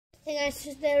Hey guys,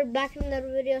 today we're back in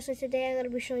another video. So today I'm going to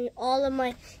be showing you all of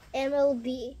my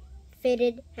MLB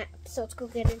fitted hats. So let's go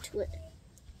get into it.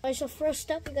 Alright, so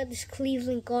first up we got this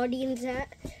Cleveland Guardians hat.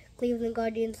 Cleveland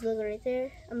Guardians logo right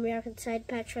there. American side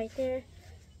patch right there.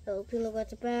 LP logo at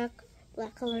the back.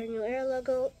 Black color New Era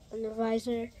logo on the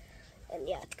visor. And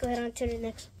yeah, let's go ahead on to the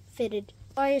next fitted.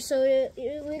 Alright, so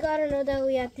we gotta know that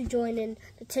we have to join in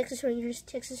the Texas Rangers.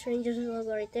 Texas Rangers logo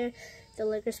right there. The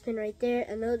Lakers pin right there.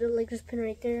 Another Lakers pin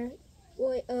right there.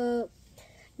 New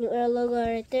Era logo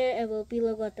right there. MLB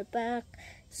logo at the back.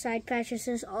 Side patches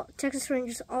says Texas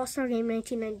Rangers All-Star Game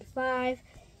 1995.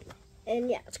 And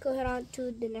yeah, let's go ahead on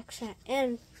to the next hat.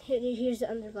 And here's the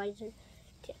under visor.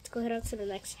 Yeah, let's go ahead on to the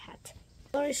next hat.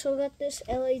 Alright, so we got this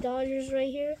LA Dodgers right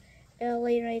here.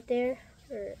 LA right there.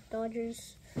 Or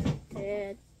Dodgers.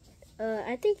 And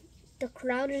I think the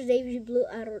crowd is navy blue,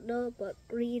 I don't know, but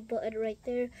green button right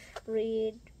there,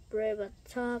 green brim at the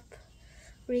top,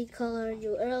 green color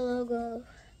New Era logo,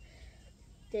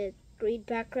 the green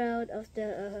background of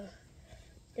the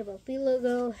MLB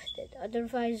logo, the under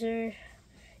visor.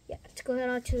 Yeah, let's go ahead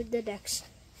on to the next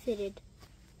fitted.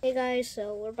 Hey guys,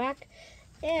 so we're back,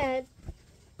 and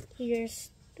we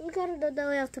gotta know that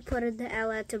we have to put in the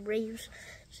Atlanta Braves.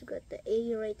 So we got the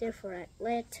A right there for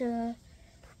Atlanta.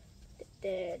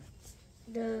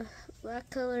 The black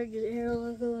color New Era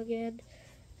logo again.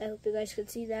 I hope you guys can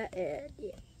see that. And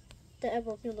yeah, the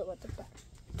MLB logo at the back.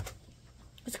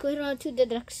 Let's go on to the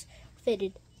next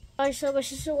fitted. Alright, so my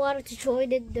sister wanted to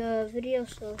join in the video,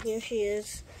 so here she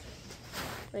is.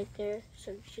 Right there.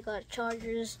 So she got a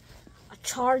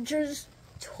Chargers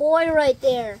toy right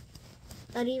there.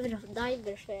 Not even a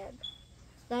Niners fan.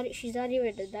 She's not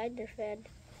even a Niners fan.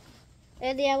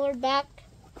 And yeah, we're back.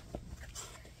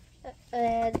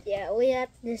 And yeah, we have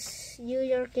this New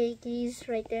York Yankees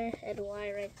right there, and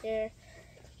Y right there.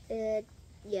 And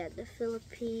yeah, the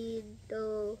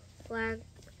Filipino flag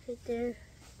right there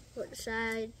on the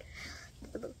side.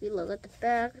 The MLB logo at the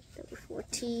back, number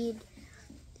 14.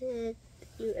 The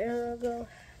New Era logo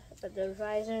on the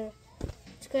visor.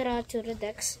 Let's get on to the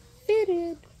next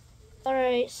fitted.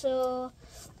 Alright, so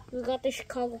we got the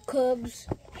Chicago Cubs.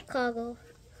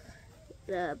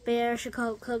 The Bears,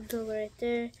 Chicago Cubs logo right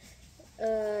there.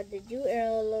 The New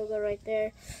Era logo right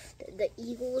there. The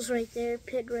Eagles right there,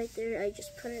 pin right there. I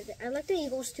just put it there. I like the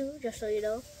Eagles too, just so you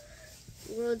know.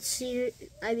 World Series,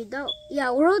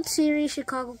 World Series,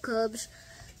 Chicago Cubs.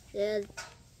 And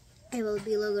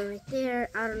MLB logo right there.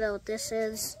 I don't know what this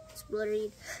is. It's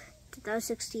blurry.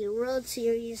 2016 World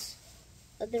Series.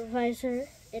 Under visor.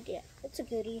 And yeah, it's a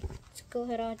goodie. Let's go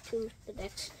ahead on to the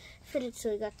next fitted.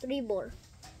 So we got 3 more.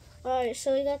 Alright,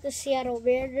 so we got the Seattle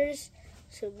Mariners.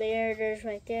 So Mariners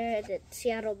right there, and then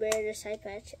Seattle Mariners side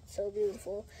patch. It's so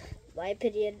beautiful, in my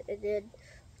opinion. And then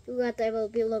we got the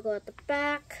MLB logo at the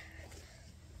back,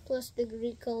 plus the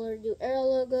green color New Era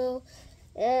logo,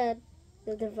 and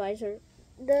the visor.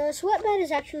 The sweatband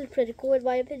is actually pretty cool in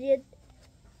my opinion,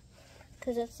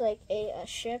 because it's like a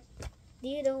ship. Do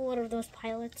you know one of those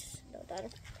pilots? No,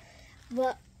 not.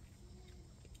 But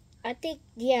I think,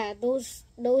 yeah, those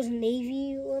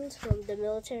Navy ones from the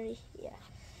military, yeah.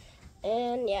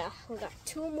 And yeah, we got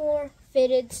 2 more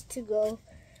fitteds to go.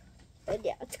 And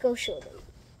yeah, let's go show them.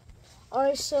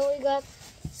 Alright, so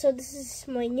this is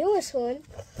my newest one.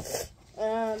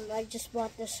 I just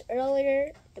bought this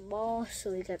earlier at the mall. So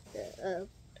we got the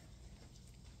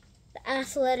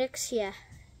Athletics, yeah.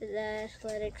 The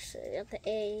Athletics, got the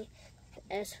A,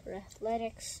 the S for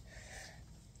Athletics.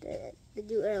 The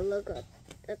New Era logo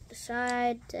at the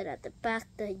side, and at the back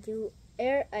the New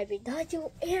Era. Not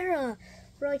New Era.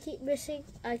 Bro, I keep mixing.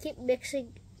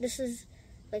 This is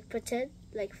like pretend.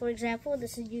 Like for example,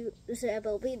 this is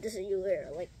MLB. This is New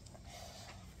Era. Like,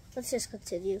 let's just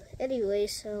continue. Anyway,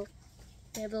 so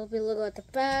the MLB logo at the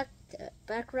back. The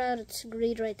background, it's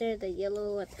green right there. The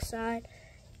yellow at the side.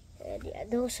 And yeah,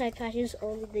 no side patches.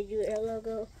 Only the New Era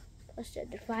logo. Plus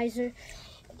the visor.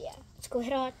 And yeah, let's go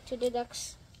ahead on to the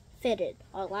next fitted.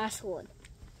 Our last one.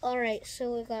 Alright,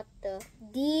 so we got the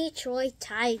Detroit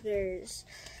Tigers.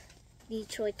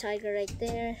 Detroit Tiger right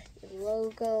there. The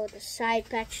logo, the side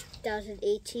patch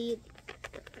 2018.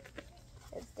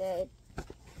 And then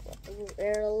the New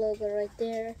Era logo right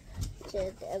there.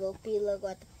 Then the MLB logo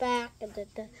at the back. And then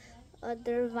the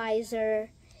under visor.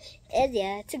 And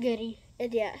yeah, it's a goodie.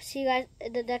 And yeah, see you guys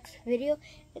in the next video.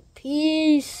 And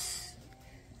peace.